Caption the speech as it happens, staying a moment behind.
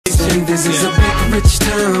say this is a big rich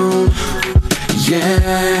town.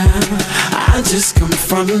 Yeah, I just come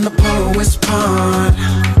from the poet's part.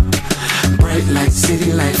 Bright light,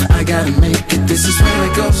 city life, I gotta make it, this is where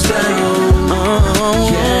it goes down. Oh,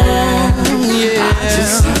 yeah, I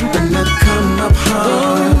just happen to come up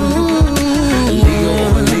hard.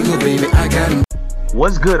 Illegal, baby, I gotta.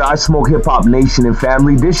 What's good, I Smoke Hip Hop Nation and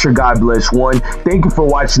family? This your God Bless One. Thank you for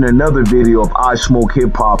watching another video of I Smoke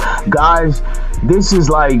Hip Hop. Guys, this is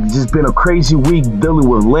like just been a crazy week dealing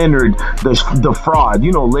with Leonard, the fraud.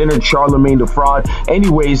 You know, Leonard Charlamagne, the fraud.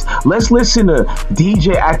 Anyways, let's listen to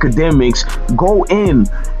DJ Akademiks go in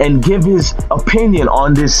and give his opinion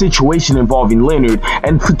on this situation involving Leonard.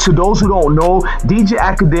 And to those who don't know, DJ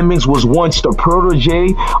Akademiks was once the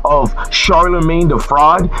protege of Charlamagne the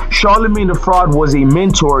fraud. Charlamagne the fraud was a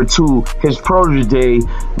mentor to his protege,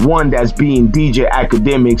 one that's being DJ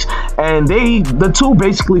Akademiks, and the two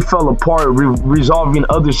basically fell apart, resolving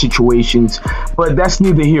other situations, but that's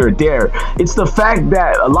neither here or there. It's the fact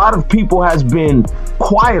that a lot of people has been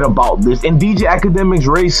quiet about this, and DJ Akademiks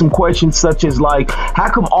raised some questions such as like, how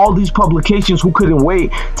come all these publications who couldn't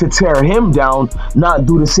wait to tear him down not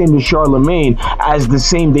do the same to Charlamagne as the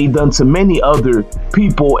same they done to many other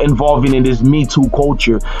people involving in this Me Too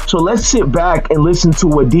culture? So let's sit back and listen to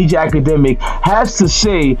what DJ Akademiks has to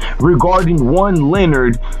say regarding one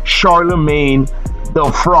Leonard Charlamagne the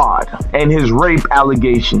fraud and his rape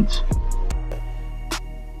allegations.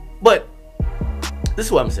 But this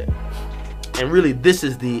is what I'm saying, and really this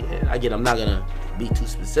is the, again, I'm not gonna be too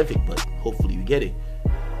specific, but hopefully you get it.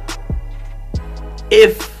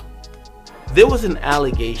 If there was an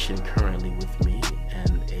allegation currently with me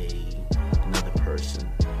and another person,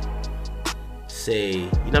 say, you know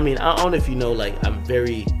what I mean, I don't know if you know, like,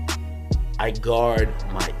 I guard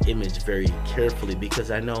my image very carefully because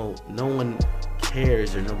I know no one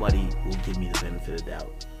cares or nobody will give me the benefit of the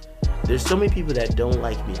doubt. There's so many people that don't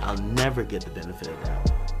like me, I'll never get the benefit of the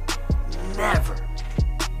doubt. Never.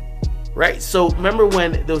 Right? So remember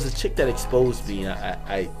when there was a chick that exposed me,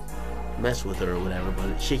 I messed with her or whatever,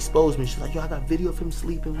 but she exposed me. She's like, yo, I got video of him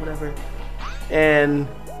sleeping, whatever. And,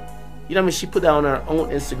 you know what I mean, she put that on her own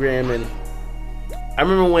Instagram, and I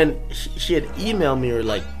remember when she had emailed me or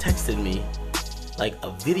like texted me like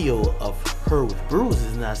a video of her with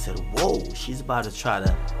bruises, and I said, whoa, she's about to try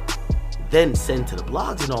to then send to the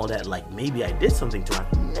blogs and all that, like maybe I did something to her.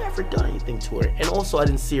 I've never done anything to her. And also I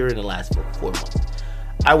didn't see her in the last 4 months.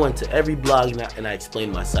 I went to every blog and I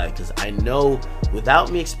explained my side because I know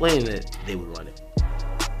without me explaining it, they would run it.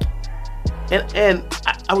 And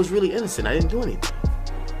I was really innocent. I didn't do anything.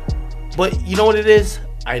 But you know what it is?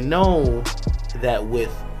 I know that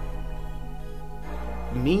with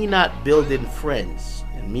me not building friends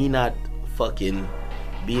and me not fucking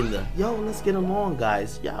being the, yo, let's get along,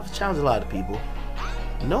 guys. Yeah, I've challenged a lot of people.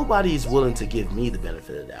 Nobody's willing to give me the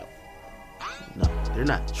benefit of the doubt. No, they're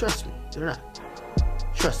not. Trust me, they're not.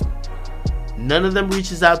 Trust me. None of them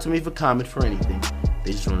reaches out to me for comment for anything.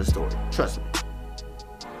 They just run a story. Trust me.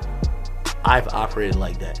 I've operated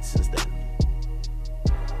like that since then.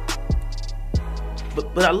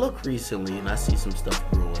 But I look recently and I see some stuff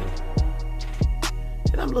brewing.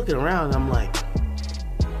 And I'm looking around and I'm like,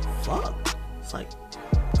 fuck. It's like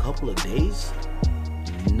a couple of days,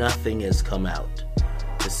 nothing has come out.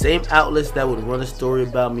 The same outlets that would run a story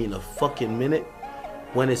about me in a fucking minute,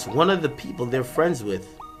 when it's one of the people they're friends with,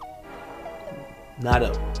 not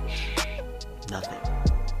a nothing.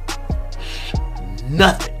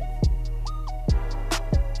 Nothing.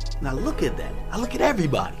 Now look at that. I look at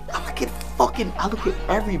everybody. I look at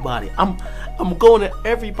everybody. I'm going to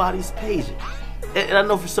everybody's page. And I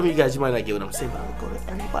know for some of you guys, you might not get what I'm saying, but I'll go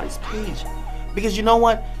to everybody's page. Because you know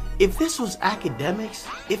what? If this was Akademiks,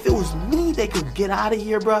 if it was me they could get out of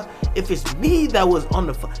here, bro. If it's me that was on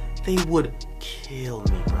the phone, they would kill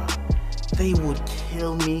me, bro. They would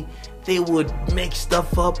kill me. They would make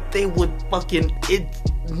stuff up. They would fucking,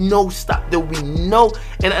 no stop. There would be no,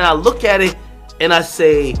 and I look at it and I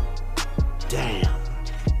say, damn.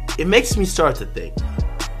 It makes me start to think,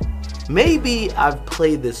 maybe I've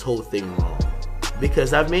played this whole thing wrong.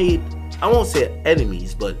 Because I've made, I won't say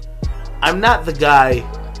enemies, but I'm not the guy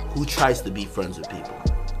who tries to be friends with people.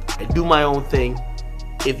 I do my own thing.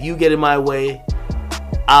 If you get in my way,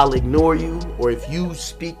 I'll ignore you. Or if you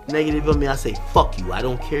speak negative of me, I say, fuck you. I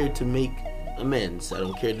don't care to make amends. I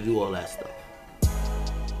don't care to do all that stuff.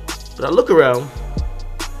 But I look around.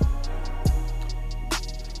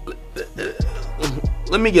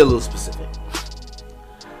 Let me get a little specific.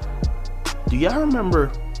 Do y'all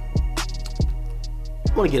remember?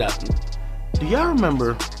 I want to get out. Do y'all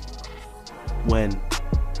remember when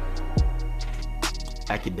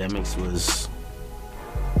Akademiks was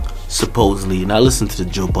supposedly, and I listened to the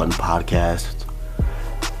Joe Budden podcast.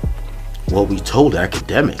 Well, we told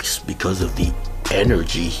Academics because of the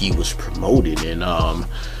energy he was promoting and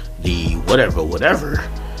the whatever.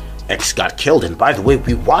 X got killed, and by the way,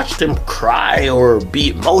 we watched him cry or be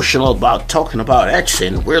emotional about talking about X,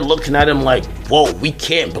 and we're looking at him like, whoa, we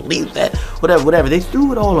can't believe that. Whatever. They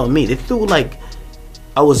threw it all on me. They threw like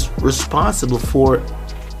I was responsible for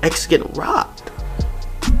X getting robbed.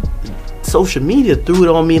 Social media threw it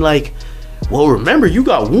on me like, well, remember, you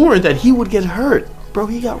got warned that he would get hurt. Bro,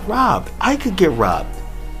 he got robbed. I could get robbed.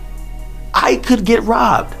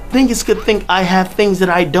 Niggas could think I have things that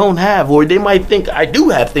I don't have, or they might think I do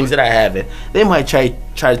have things that I haven't. They might try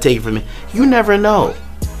to take it from me. You never know.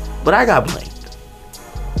 But I got blamed.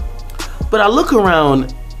 But I look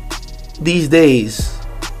around these days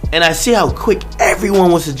and I see how quick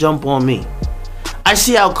everyone wants to jump on me. I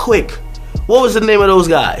see how quick. What was the name of those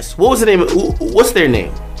guys? What's their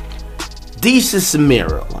name? Desus and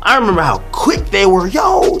Mero. I remember how quick they were.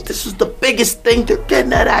 Yo, this is the biggest thing they're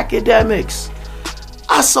getting at Academics.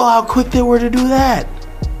 I saw how quick they were to do that.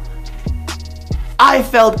 I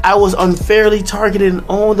felt I was unfairly targeted in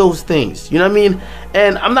all those things. You know what I mean?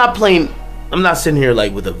 And I'm not sitting here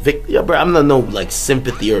like with a victim. Yeah, bro, I'm not no like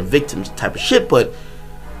sympathy or victim type of shit, but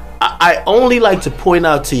I only like to point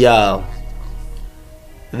out to y'all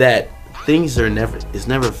that things is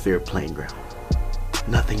never a fair playing ground.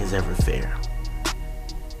 Nothing is ever fair.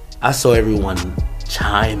 I saw everyone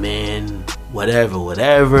chime in,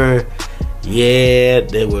 whatever. Yeah,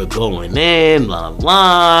 they were going in, blah,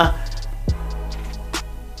 blah.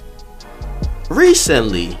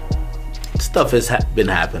 Recently, stuff has been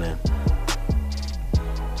happening.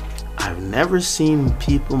 I've never seen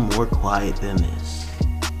people more quiet than this.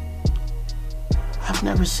 I've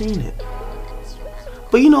never seen it.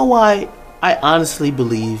 But you know why I honestly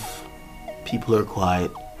believe people are quiet?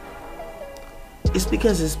 It's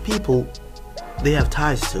because it's people they have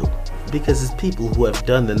ties to. Because it's people who have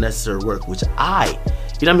done the necessary work, which you know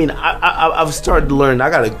what I mean? I've started to learn I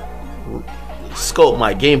gotta scope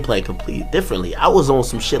my gameplay completely differently. I was on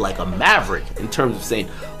some shit like a maverick in terms of saying,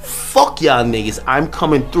 fuck y'all niggas, I'm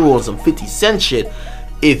coming through on some 50 Cent shit.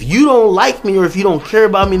 If you don't like me or if you don't care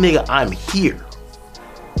about me, nigga, I'm here.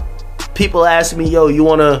 People ask me, yo, you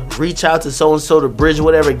wanna reach out to so-and-so to bridge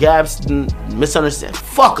whatever gaps and misunderstand?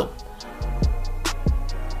 Fuck them.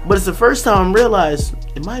 But it's the first time I realized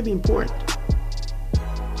it might be important.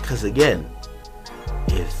 Because again,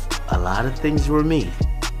 if a lot of things were me,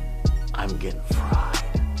 I'm getting fried.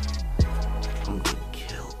 I'm getting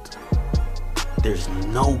killed. There's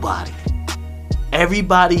nobody.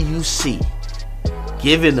 Everybody you see,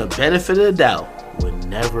 given the benefit of the doubt, would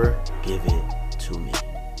never give it to me.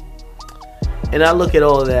 And I look at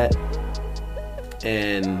all of that,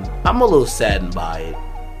 and I'm a little saddened by it.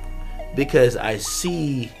 Because I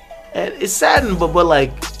see, and it's saddened, but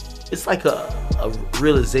like, it's like a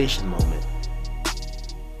realization moment.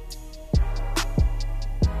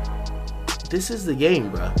 This is the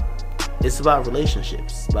game, bruh. It's about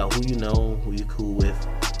relationships. It's about who you know, who you're cool with,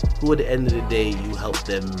 who at the end of the day you help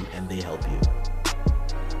them and they help you.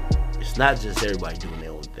 It's not just everybody doing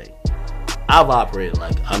their own thing. I've operated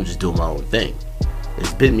like I'm just doing my own thing.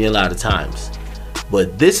 It's bit me a lot of times.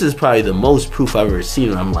 But this is probably the most proof I've ever seen,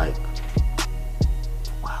 and I'm like,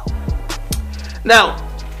 wow. Now,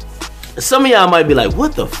 some of y'all might be like,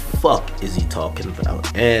 what the fuck is he talking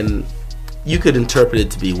about? And you could interpret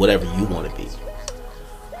it to be whatever you want to be.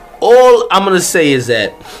 All I'm going to say is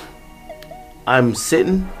that I'm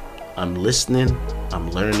sitting, I'm listening, I'm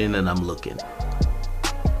learning, and I'm looking.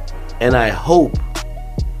 And I hope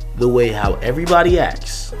the way how everybody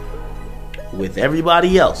acts with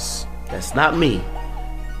everybody else, that's not me,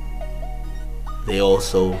 they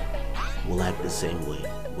also will act the same way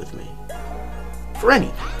with me. For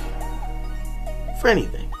anything. For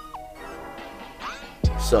anything.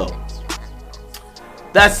 So,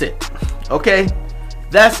 that's it. Okay?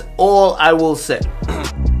 That's all I will say.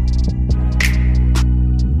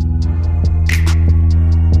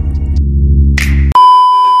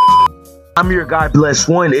 I'm your God Bless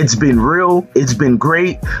One. It's been real. It's been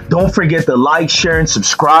great. Don't forget to like, share, and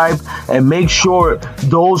subscribe. And make sure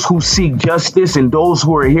those who seek justice and those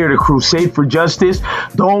who are here to crusade for justice,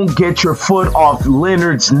 don't get your foot off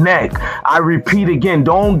Leonard's neck. I repeat again,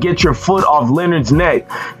 don't get your foot off Leonard's neck.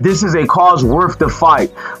 This is a cause worth the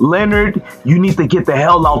fight. Leonard, you need to get the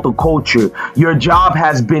hell out the culture. Your job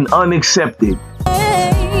has been unaccepted.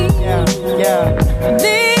 Then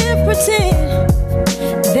pretend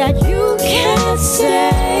that you can't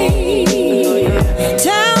say.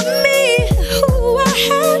 Tell me who I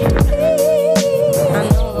have to be. I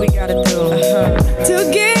know what we gotta do to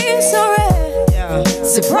get so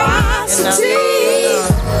reciprocity.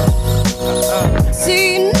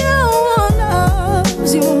 See, no one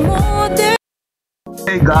loves you more than.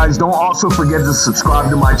 Hey guys, don't also forget to subscribe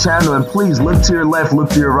to my channel, and please look to your left, look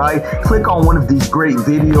to your right, click on one of these great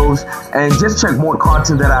videos, and just check more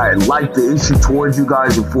content that I like to issue towards you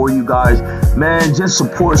guys and for you guys. Man, just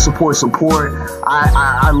support.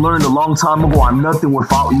 I learned a long time ago I'm nothing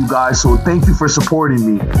without you guys, so thank you for supporting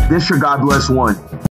me. This your God Bless One.